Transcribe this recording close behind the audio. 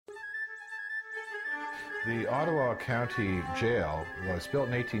The Ottawa County Jail was built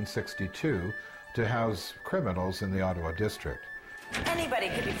in 1862 to house criminals in the Ottawa district. Anybody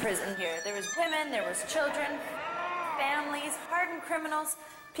could be prisoned here. There was women, there was children, families, hardened criminals,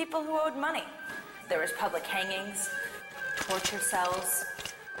 people who owed money. There was public hangings, torture cells.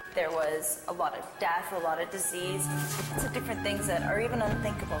 There was a lot of death, a lot of disease. Lots of different things that are even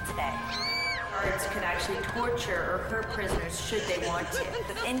unthinkable today. Guards could actually torture or hurt prisoners should they want to.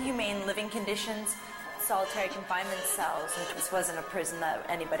 The inhumane living conditions, solitary confinement cells, and this wasn't a prison that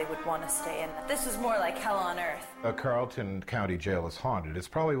anybody would want to stay in. This was more like hell on earth. The Carlton County Jail is haunted. It's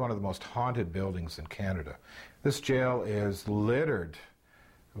probably one of the most haunted buildings in Canada. This jail is littered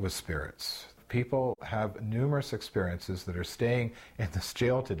with spirits. People have numerous experiences that are staying in this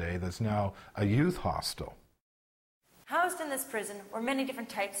jail today that's now a youth hostel. Housed in this prison were many different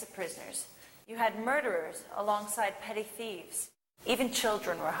types of prisoners. You had murderers alongside petty thieves. Even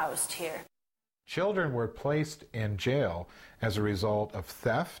children were housed here. Children were placed in jail as a result of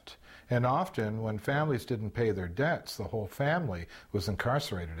theft, and often when families didn't pay their debts, the whole family was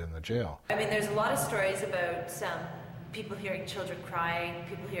incarcerated in the jail. I mean, there's a lot of stories about people hearing children crying,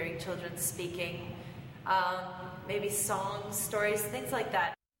 people hearing children speaking, maybe songs, stories, things like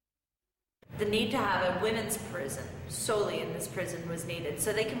that. The need to have a women's prison solely in this prison was needed.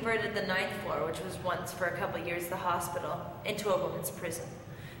 So they converted the 9th floor, which was once for a couple of years the hospital, into a women's prison.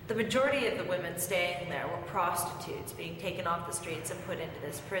 The majority of the women staying there were prostitutes being taken off the streets and put into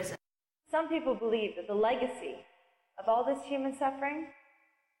this prison. Some people believe that the legacy of all this human suffering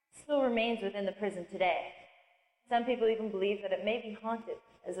still remains within the prison today. Some people even believe that it may be haunted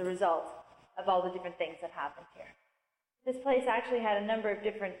as a result of all the different things that happened here. This place actually had a number of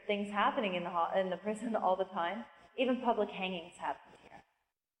different things happening in the prison all the time. Even public hangings happened here.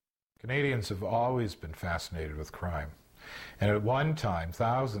 Canadians have always been fascinated with crime. And at one time,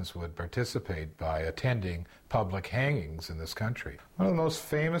 thousands would participate by attending public hangings in this country. One of the most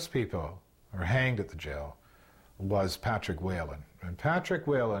famous people who were hanged at the jail was Patrick Whelan. And Patrick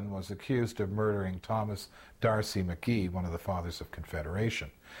Whelan was accused of murdering Thomas D'Arcy McGee, one of the fathers of Confederation.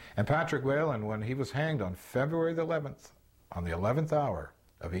 And Patrick Whelan, when he was hanged on February the 11th, on the 11th hour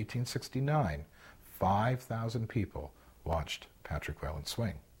of 1869, 5,000 people watched Patrick Whelan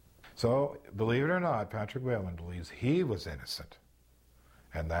swing. So, believe it or not, Patrick Whelan believes he was innocent.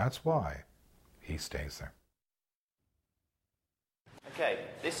 And that's why he stays there. Okay,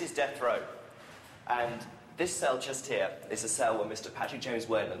 this is death row. And this cell just here is a cell where Mr. Patrick James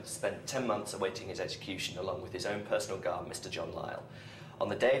Whelan spent 10 months awaiting his execution along with his own personal guard, Mr. John Lyle. On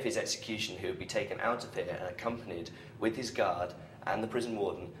the day of his execution, he would be taken out of here and accompanied with his guard and the prison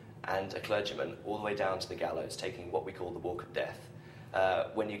warden and a clergyman all the way down to the gallows, taking what we call the walk of death.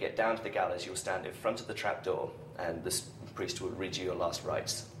 When you get down to the gallows, you'll stand in front of the trapdoor and the priest will read you your last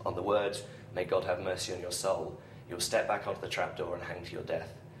rites. On the words, "May God have mercy on your soul," you'll step back onto the trapdoor and hang to your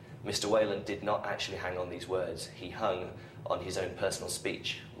death. Mr. Whelan did not actually hang on these words. He hung on his own personal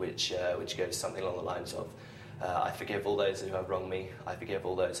speech, which goes something along the lines of, "I forgive all those who have wronged me. I forgive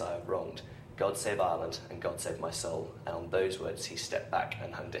all those I have wronged. God save Ireland and God save my soul." And on those words, he stepped back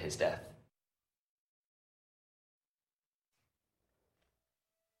and hung to his death.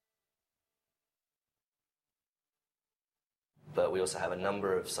 But we also have a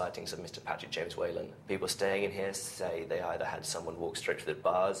number of sightings of Mr. Patrick James Whelan. People staying in here say they either had someone walk straight through the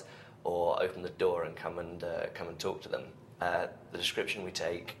bars or open the door and come and talk to them. The description we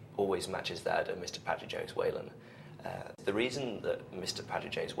take always matches that of Mr. Patrick James Whelan. The reason that Mr.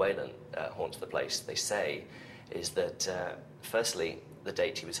 Patrick James Whelan haunts the place, they say, is that, firstly, the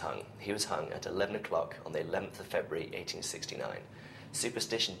date he was hung. He was hung at 11 o'clock on the 11th of February, 1869.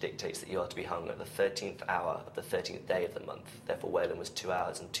 Superstition dictates that you are to be hung at the 13th hour of the 13th day of the month. Therefore, Whelan was 2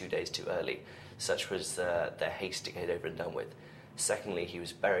 hours and 2 days too early. Such was their haste to get it over and done with. Secondly, he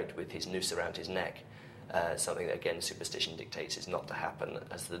was buried with his noose around his neck, something that, again, superstition dictates is not to happen,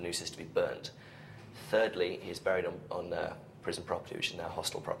 as the noose is to be burnt. Thirdly, he is buried on prison property, which is now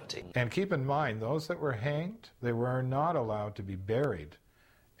hostel property. And keep in mind, those that were hanged, they were not allowed to be buried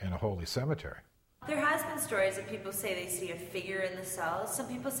in a holy cemetery. There has been stories that people say they see a figure in the cells. Some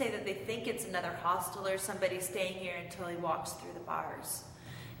people say that they think it's another hostel or somebody staying here until he walks through the bars.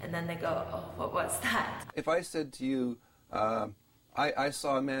 And then they go, "Oh, what was that?" If I said to you, I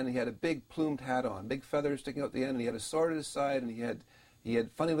saw a man, he had a big plumed hat on, big feathers sticking out the end, and he had a sword at his side, and he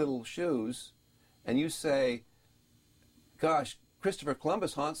had funny little shoes, and you say, "Gosh, Christopher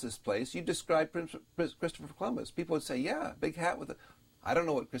Columbus haunts this place," you describe Christopher Columbus. People would say, "Yeah, big hat with a..." I don't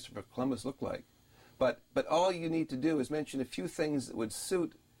know what Christopher Columbus looked like. But all you need to do is mention a few things that would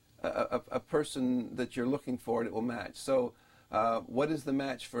suit a person that you're looking for, and it will match. So what is the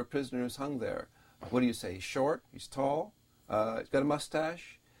match for a prisoner who's hung there? what do you say? He's short, he's tall, he's got a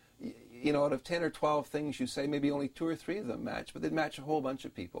mustache. You know, out of 10 or 12 things you say, maybe only 2 or 3 of them match, but they match a whole bunch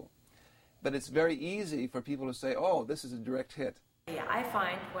of people. But it's very easy for people to say, oh, this is a direct hit. Yeah, I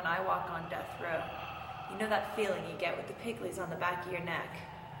find when I walk on death row, you know that feeling you get with the pigglies on the back of your neck?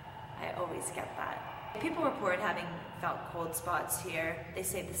 I always get that. People report having felt cold spots here. They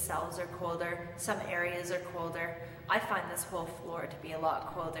say the cells are colder, some areas are colder. I find this whole floor to be a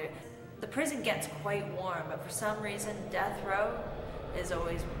lot colder. The prison gets quite warm, but for some reason, death row is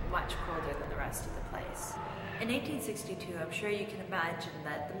always much colder than the rest of the place. In 1862, I'm sure you can imagine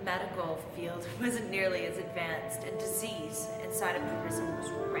that the medical field wasn't nearly as advanced, and disease inside of the prison was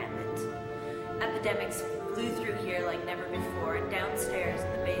rampant. Epidemics flew through here like never before, and downstairs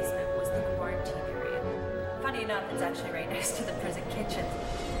in the basement was the quarantine area. Funny enough, it's actually right next to the prison kitchen.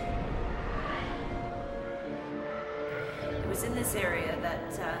 It was in this area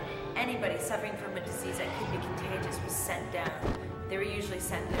that anybody suffering from a disease that could be contagious was sent down. They were usually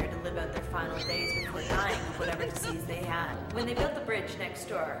sent there to live out their final days before dying of whatever disease they had. When they built the bridge next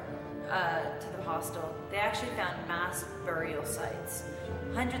door to the hostel, they actually found mass burial sites.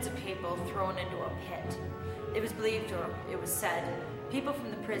 Hundreds of people thrown into a pit. It was believed, or it was said, people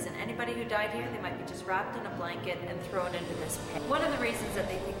from the prison, anybody who died here, they might be just wrapped in a blanket and thrown into this pit. One of the reasons that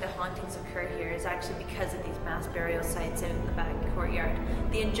they think the hauntings occur here is actually because of these mass burial sites out in the back courtyard.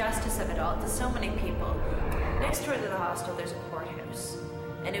 The injustice of it all to so many people. Next door to the hostel, there's a courthouse.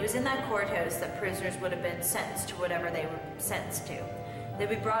 And it was in that courthouse that prisoners would have been sentenced to whatever they were sentenced to. They'd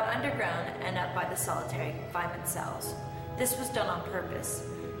be brought underground and up by the solitary confinement cells. This was done on purpose.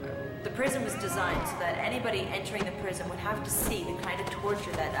 The prison was designed so that anybody entering the prison would have to see the kind of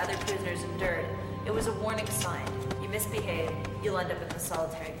torture that other prisoners endured. It was a warning sign. You misbehave, you'll end up in the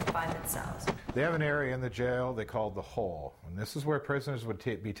solitary confinement cells. They have an area in the jail they called the Hole, and this is where prisoners would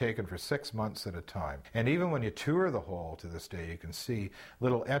be taken for 6 months at a time. And even when you tour the Hole to this day, you can see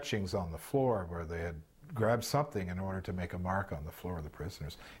little etchings on the floor where they had grabbed something in order to make a mark on the floor of the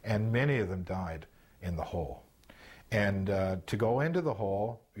prisoners. And many of them died in the Hole. And to go into the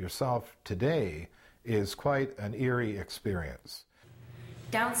Hole yourself today is quite an eerie experience.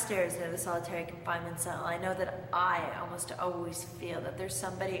 Downstairs in the solitary confinement cell, I know that I almost always feel that there's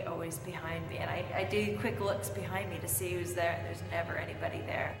somebody always behind me, and I do quick looks behind me to see who's there, and there's never anybody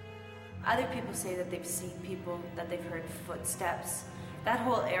there. Other people say that they've seen people, that they've heard footsteps. That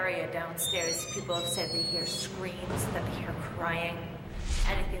whole area downstairs, people have said they hear screams, that they hear crying,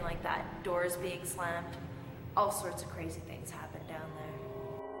 anything like that, doors being slammed. All sorts of crazy things happen down there.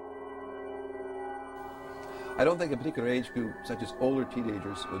 I don't think a particular age group, such as older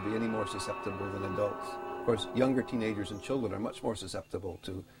teenagers, would be any more susceptible than adults. Of course, younger teenagers and children are much more susceptible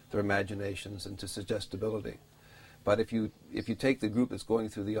to their imaginations and to suggestibility. But if you take the group that's going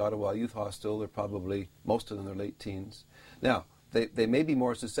through the Ottawa Youth Hostel, they're probably, most of them are late teens. Now, they may be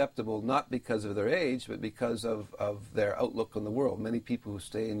more susceptible not because of their age, but because of their outlook on the world. Many people who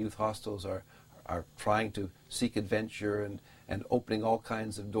stay in youth hostels are trying to seek adventure and opening all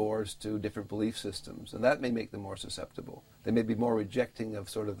kinds of doors to different belief systems. And that may make them more susceptible. They may be more rejecting of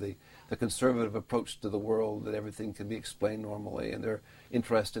sort of the conservative approach to the world, that everything can be explained normally, and they're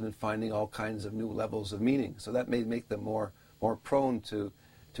interested in finding all kinds of new levels of meaning. So that may make them more prone to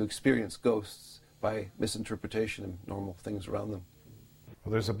experience ghosts by misinterpretation of normal things around them.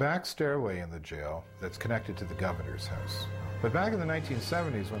 Well, there's a back stairway in the jail that's connected to the governor's house. But back in the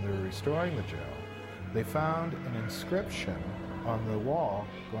 1970s, when they were restoring the jail, they found an inscription on the wall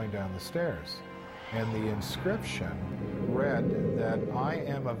going down the stairs. And the inscription read that I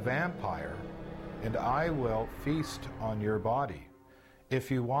am a vampire and I will feast on your body. If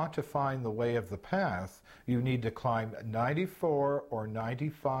you want to find the way of the path, you need to climb 94 or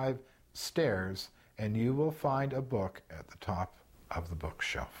 95 stairs and you will find a book at the top of the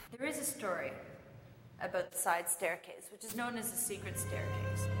bookshelf. There is a story about the side staircase, which is known as the secret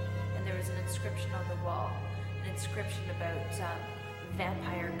staircase. And there was an inscription on the wall, an inscription about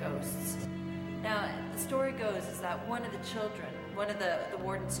vampire ghosts. Now, the story goes is that one of the children, one of the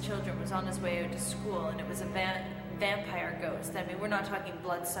warden's children, was on his way out to school, and it was a vampire ghost. I mean, we're not talking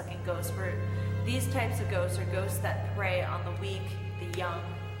blood-sucking ghosts. These types of ghosts are ghosts that prey on the weak, the young,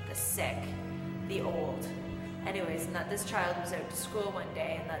 the sick, the old. Anyways, and that this child was out to school one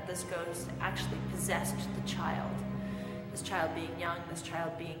day, and that this ghost actually possessed the child. This child being young, this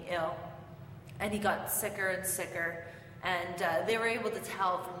child being ill. And he got sicker and sicker, and they were able to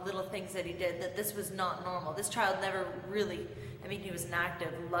tell from little things that he did that this was not normal. This child never really, he was an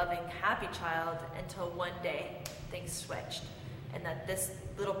active, loving, happy child until one day things switched, and that this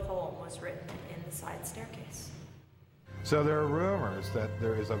little poem was written in the side staircase. So there are rumors that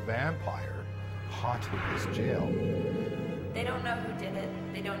there is a vampire haunting this jail. They don't know who did it.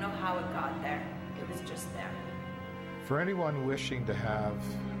 They don't know how it got there. It was just there. For anyone wishing to have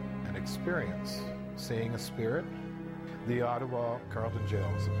an experience seeing a spirit, the Ottawa Carlton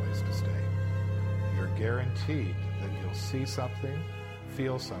Jail is a place to stay. You're guaranteed that you'll see something,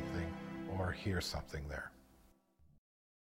 feel something, or hear something there.